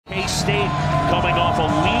K-State coming off a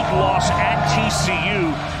lead loss at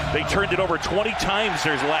TCU. They turned it over 20 times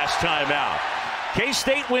their last time out.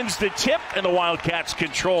 K-State wins the tip, and the Wildcats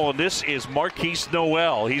control. And this is Marquise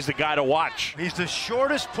Noel. He's the guy to watch. He's the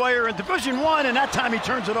shortest player in Division I, and that time he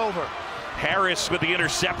turns it over. Harris with the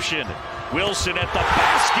interception. Wilson at the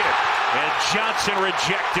basket, and Johnson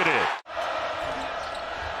rejected it.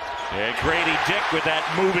 And Grady Dick with that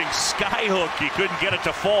moving skyhook. He couldn't get it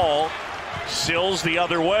to fall. Sills the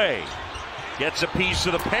other way. Gets a piece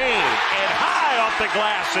of the paint, and high off the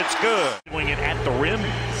glass, it's good. Doing it at the rim.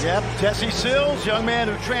 Yep, Jesse Sills, young man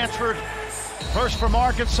who transferred first from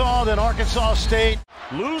Arkansas, then Arkansas State.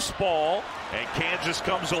 Loose ball, and Kansas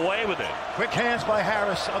comes away with it. Quick hands by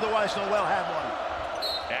Harris, otherwise Noel had one.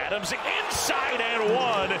 Adams inside and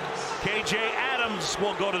one. KJ Adams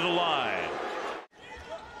will go to the line.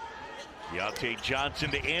 Keyontae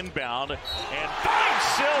Johnson to inbound, and finds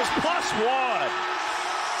Sills +1.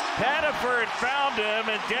 Pettiford found him,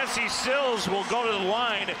 and Jesse Sills will go to the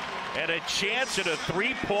line, and a chance at a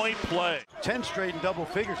three-point play. 10 straight in double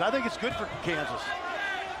figures. I think it's good for Kansas.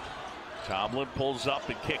 Tomlin pulls up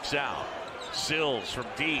and kicks out. Sills from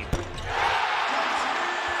deep.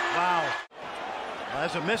 Wow.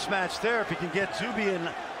 There's a mismatch there. If he can get Zuby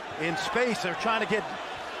in space, they're trying to get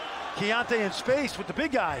Keyontae in space with the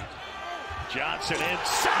big guy. Johnson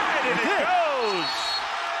inside, and it goes.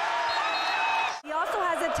 He also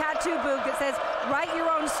has a tattoo booth that says, "Write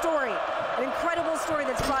your own story." An incredible story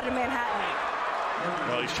that's brought to Manhattan.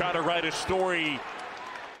 Well, he's trying to write a story.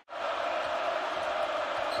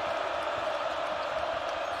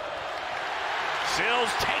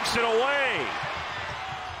 Sills takes it away.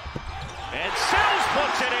 And Sills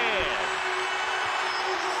puts it in.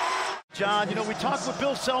 John, you know, we talked with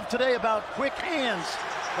Bill Self today about quick hands,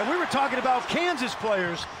 and we were talking about Kansas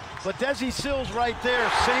players, but Desi Sills right there,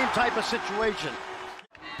 same type of situation.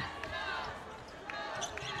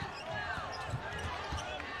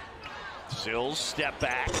 Sills step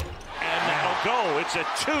back, and that'll go. It's a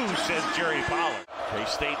 2, says Jerry Pollard.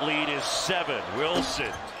 K-State lead is 7.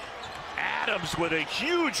 Wilson. Adams with a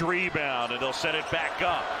huge rebound, and they'll set it back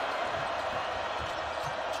up.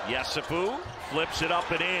 Yesufu flips it up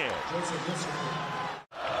and in.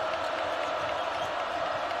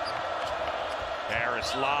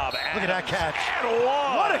 Harris lob. Adams. Look at that catch. And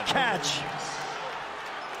one. What a catch.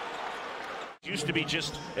 Used to be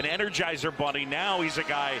just an Energizer bunny. Now he's a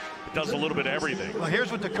guy that does a little bit of everything. Well,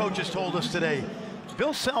 here's what the coaches told us today.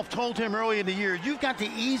 Bill Self told him early in the year, you've got the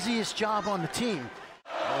easiest job on the team.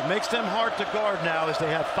 Well, it makes them hard to guard now as they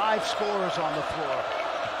have 5 scorers on the floor.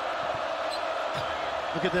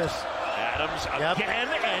 Look at this. Adams again,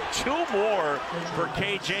 and 2 more for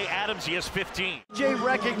KJ Adams. He has 15. Jay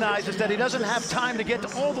recognizes that he doesn't have time to get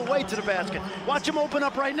all the way to the basket. Watch him open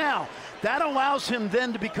up right now. That allows him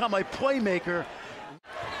then to become a playmaker.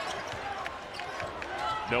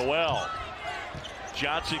 Noel.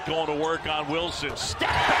 Johnson going to work on Wilson. Step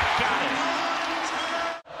back, got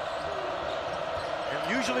it.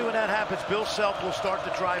 And usually when that happens, Bill Self will start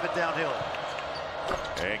to drive it downhill.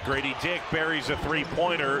 And Grady Dick buries a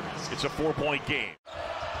 3-pointer. It's a 4-point game.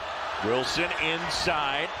 Wilson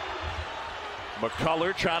inside.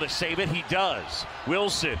 McCullough trying to save it. He does.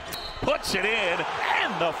 Wilson puts it in,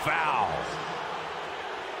 and the foul.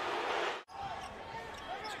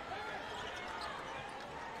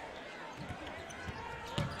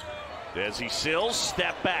 Desi Sills,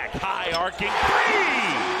 step back, high arcing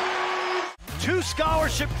 3. 2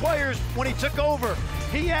 scholarship players when he took over.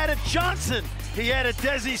 He added Johnson. He added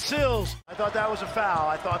Desi Sills. I thought that was a foul.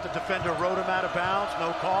 I thought the defender rode him out of bounds.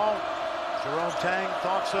 No call. Jerome Tang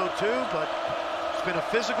thought so too, but it's been a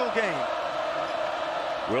physical game.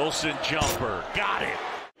 Wilson jumper. Got it.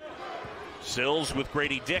 Sills with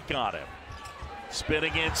Grady Dick on him.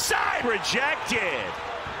 Spinning inside. Rejected.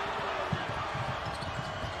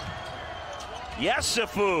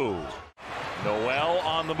 Yesufu. Noel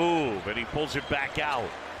on the move, and he pulls it back out.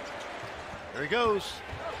 There he goes.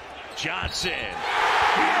 Johnson.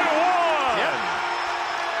 And 1. Yep.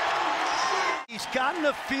 He's gotten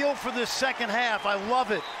a feel for this second half. I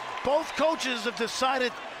love it. Both coaches have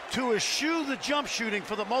decided to eschew the jump shooting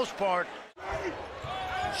for the most part.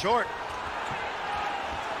 Short.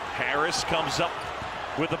 Harris comes up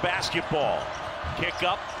with the basketball. Kick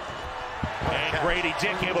up. And Grady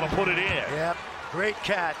Dick able to put it in. Yep. Great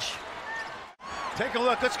catch. Take a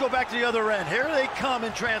look. Let's go back to the other end. Here they come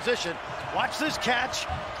in transition. Watch this catch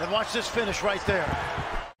and watch this finish right there.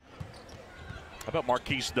 How about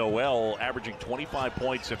Marquise Noel averaging 25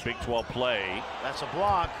 points in Big 12 play? That's a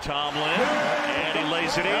block. Tomlin, and he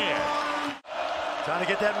lays it in. Trying to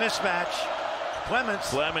get that mismatch.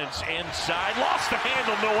 Clements inside, lost the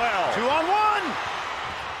handle, Noel. 2-on-1.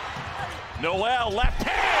 Noel left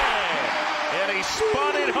hand, and he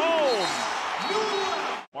spun it home.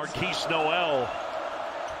 Marquise Noel,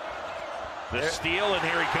 the steal, and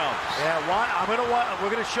here he comes. Yeah, we're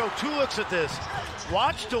gonna show 2 looks at this.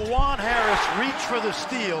 Watch DeJuan Harris reach for the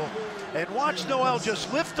steal, and watch Noel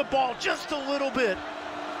just lift the ball just a little bit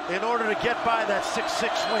in order to get by that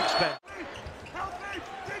 6'6" wingspan.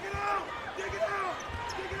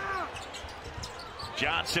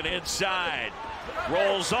 Johnson inside,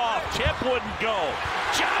 rolls off, tip wouldn't go.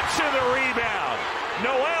 Johnson the rebound.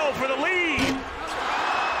 Noel for the lead.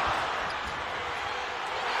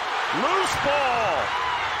 Loose ball.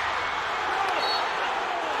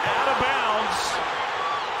 Out of bounds.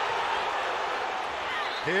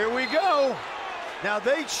 Here we go. Now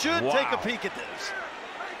they should take a peek at this.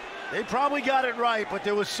 They probably got it right, but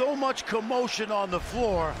there was so much commotion on the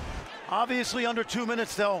floor. Obviously, under 2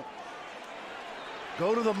 minutes, they'll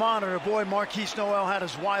go to the monitor. Boy, Marquise Noel had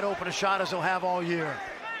as wide open a shot as he'll have all year.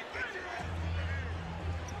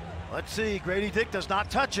 Let's see. Grady Dick does not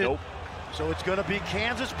touch it. Nope. So it's going to be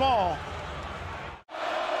Kansas ball.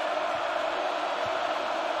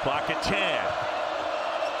 Clock at 10.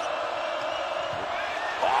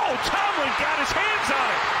 Oh, Tomlin got his hands on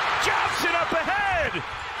it. Johnson up ahead.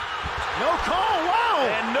 No call. Wow.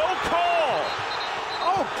 And no call.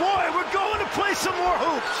 Oh, boy, we're going to play some more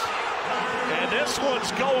hoops. And this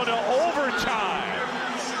one's going to overtime.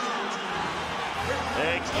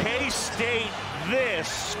 And K-State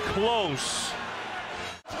this close.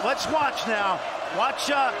 Let's watch now. Watch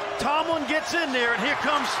Tomlin gets in there, and here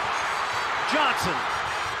comes Johnson.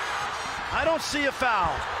 I don't see a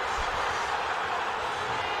foul.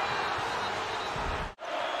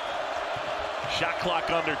 Shot clock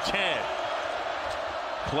under 10.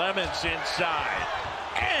 Clements inside.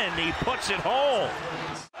 And he puts it home.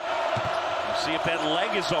 See if that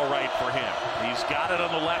leg is all right for him. He's got it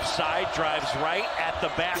on the left side, drives right at the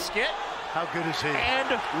basket. How good is he? And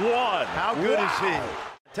one. How good is he?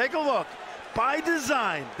 Take a look. By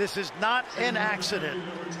design, this is not an accident.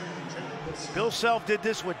 Bill Self did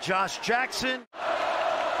this with Josh Jackson.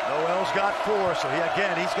 Noel's got 4, so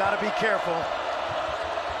he's got to be careful.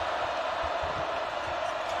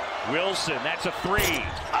 Wilson, that's a 3.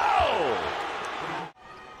 Oh!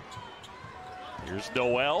 Here's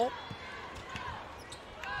Noel.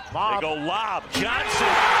 They go lob. Johnson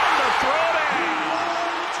on the throwdown.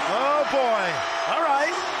 Oh, boy. All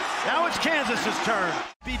right. Now it's Kansas's turn.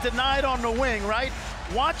 Be denied on the wing, right?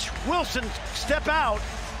 Watch Wilson step out,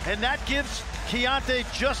 and that gives Keyontae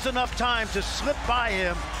just enough time to slip by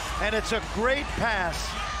him, and it's a great pass.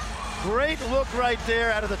 Great look right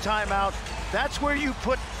there out of the timeout. That's where you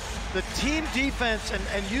put the team defense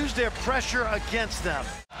and use their pressure against them.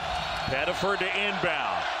 Pettiford to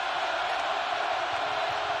inbound.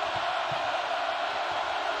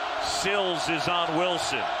 Sills is on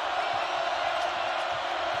Wilson.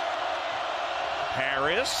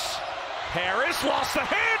 Harris lost the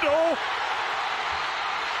handle.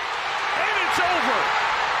 And it's over.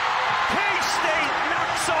 K-State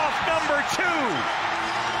knocks off number 2.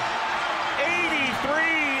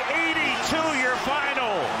 83-82 your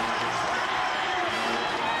final.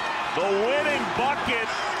 The winning bucket.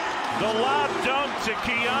 The lob dunk to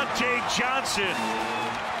Keyontae Johnson.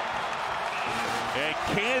 And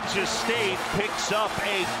Kansas State picks up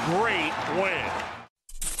a great win.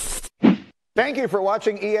 Thank you for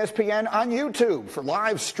watching ESPN on YouTube. For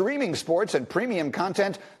live streaming sports and premium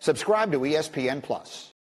content, subscribe to ESPN+.